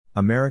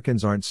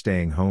Americans aren't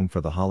staying home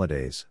for the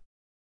holidays.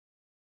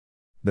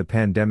 The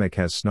pandemic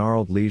has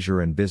snarled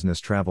leisure and business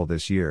travel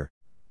this year,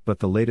 but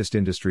the latest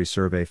industry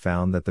survey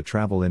found that the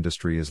travel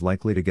industry is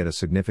likely to get a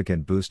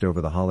significant boost over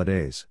the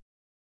holidays.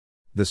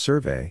 The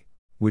survey,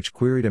 which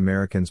queried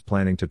Americans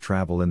planning to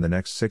travel in the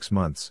next 6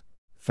 months,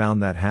 found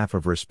that half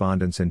of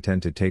respondents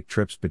intend to take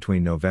trips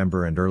between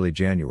November and early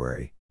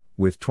January,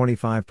 with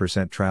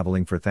 25%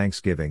 traveling for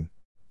Thanksgiving,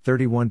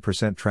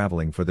 31%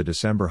 traveling for the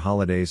December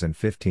holidays, and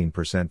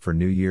 15% for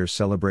New Year's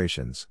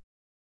celebrations.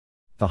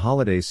 The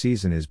holiday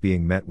season is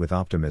being met with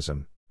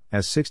optimism,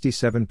 as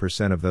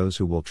 67% of those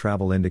who will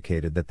travel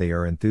indicated that they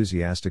are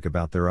enthusiastic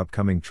about their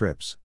upcoming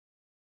trips.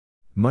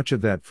 Much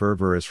of that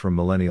fervor is from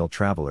millennial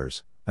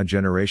travelers, a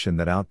generation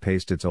that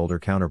outpaced its older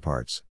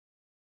counterparts.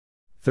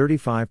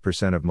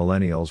 35% of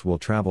millennials will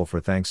travel for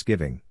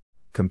Thanksgiving,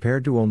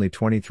 compared to only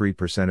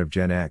 23% of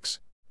Gen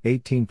X,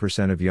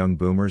 18% of young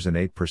boomers, and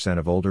 8%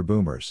 of older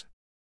boomers.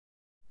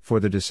 For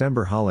the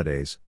December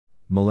holidays,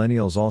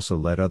 millennials also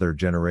led other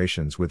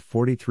generations with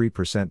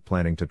 43%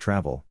 planning to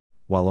travel,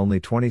 while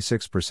only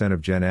 26%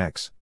 of Gen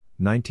X,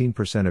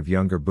 19% of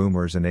younger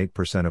boomers, and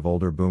 8% of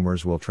older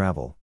boomers will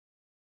travel.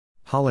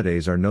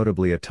 Holidays are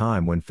notably a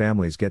time when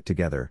families get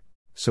together,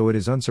 so it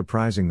is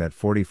unsurprising that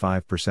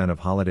 45% of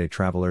holiday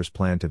travelers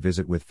plan to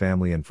visit with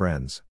family and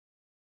friends.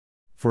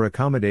 For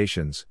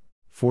accommodations,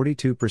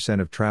 42%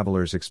 of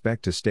travelers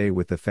expect to stay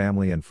with the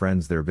family and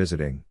friends they're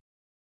visiting.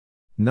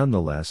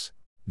 Nonetheless,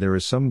 there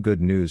is some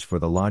good news for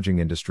the lodging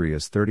industry,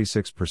 as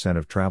 36%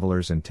 of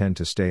travelers intend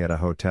to stay at a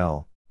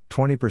hotel,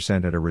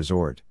 20% at a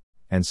resort,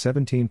 and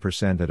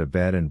 17% at a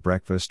bed and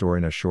breakfast or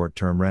in a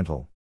short-term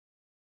rental.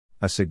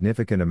 A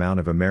significant amount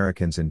of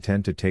Americans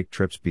intend to take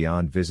trips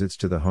beyond visits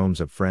to the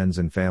homes of friends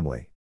and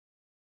family.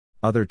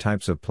 Other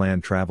types of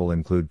planned travel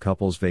include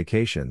couples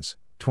vacations,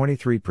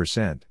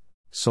 23%,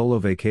 solo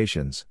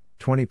vacations,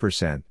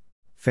 20%,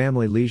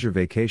 family leisure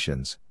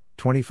vacations,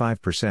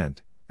 25%,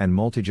 and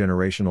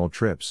multi-generational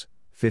trips,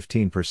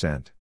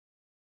 15%.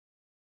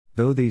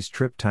 Though these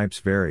trip types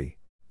vary,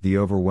 the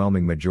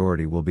overwhelming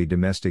majority will be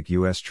domestic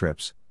U.S.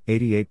 trips,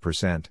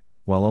 88%,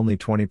 while only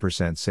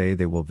 20% say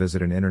they will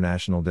visit an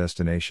international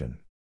destination.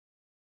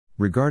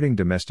 Regarding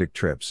domestic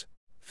trips,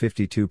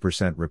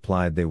 52%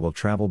 replied they will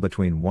travel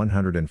between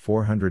 100 and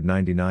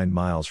 499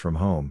 miles from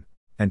home,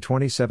 and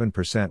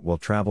 27% will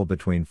travel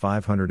between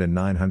 500 and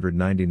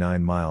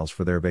 999 miles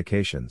for their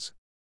vacations.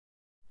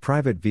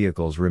 Private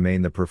vehicles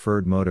remain the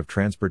preferred mode of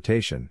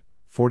transportation,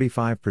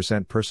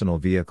 45% personal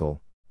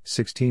vehicle,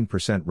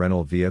 16%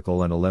 rental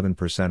vehicle, and 11%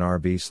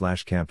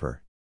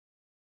 RV/camper.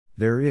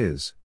 There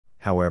is,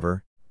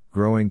 however,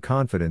 growing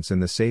confidence in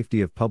the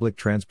safety of public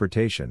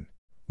transportation,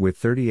 with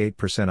 38%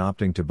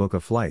 opting to book a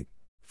flight,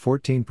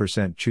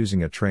 14%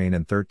 choosing a train,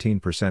 and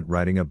 13%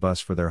 riding a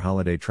bus for their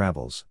holiday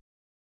travels.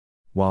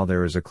 While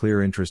there is a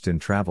clear interest in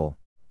travel,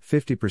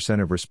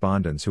 50% of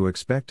respondents who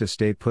expect to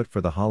stay put for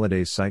the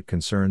holidays cite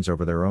concerns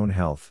over their own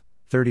health,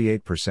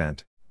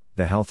 38%,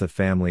 the health of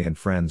family and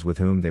friends with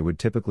whom they would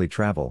typically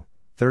travel,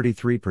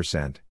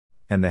 33%,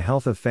 and the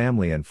health of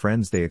family and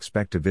friends they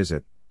expect to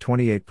visit,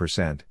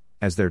 28%,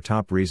 as their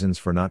top reasons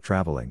for not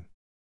traveling.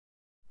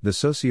 The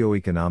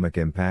socioeconomic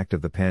impact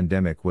of the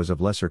pandemic was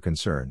of lesser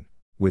concern,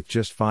 with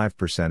just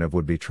 5% of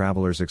would-be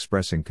travelers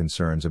expressing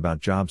concerns about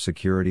job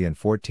security and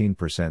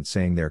 14%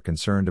 saying they're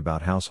concerned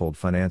about household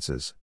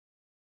finances.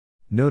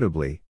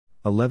 Notably,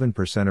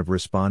 11% of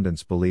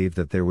respondents believe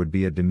that there would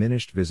be a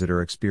diminished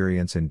visitor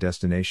experience in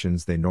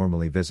destinations they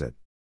normally visit.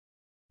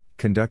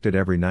 Conducted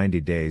every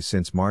 90 days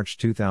since March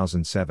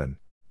 2007,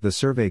 the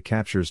survey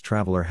captures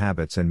traveler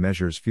habits and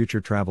measures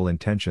future travel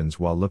intentions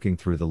while looking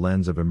through the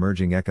lens of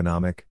emerging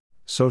economic,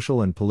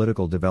 social, and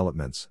political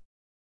developments.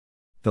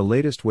 The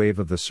latest wave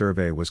of the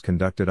survey was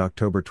conducted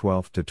October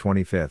 12 to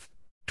 25,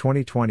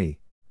 2020,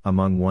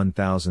 among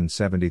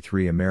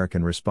 1,073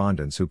 American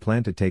respondents who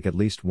plan to take at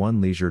least one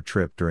leisure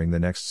trip during the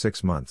next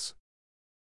 6 months.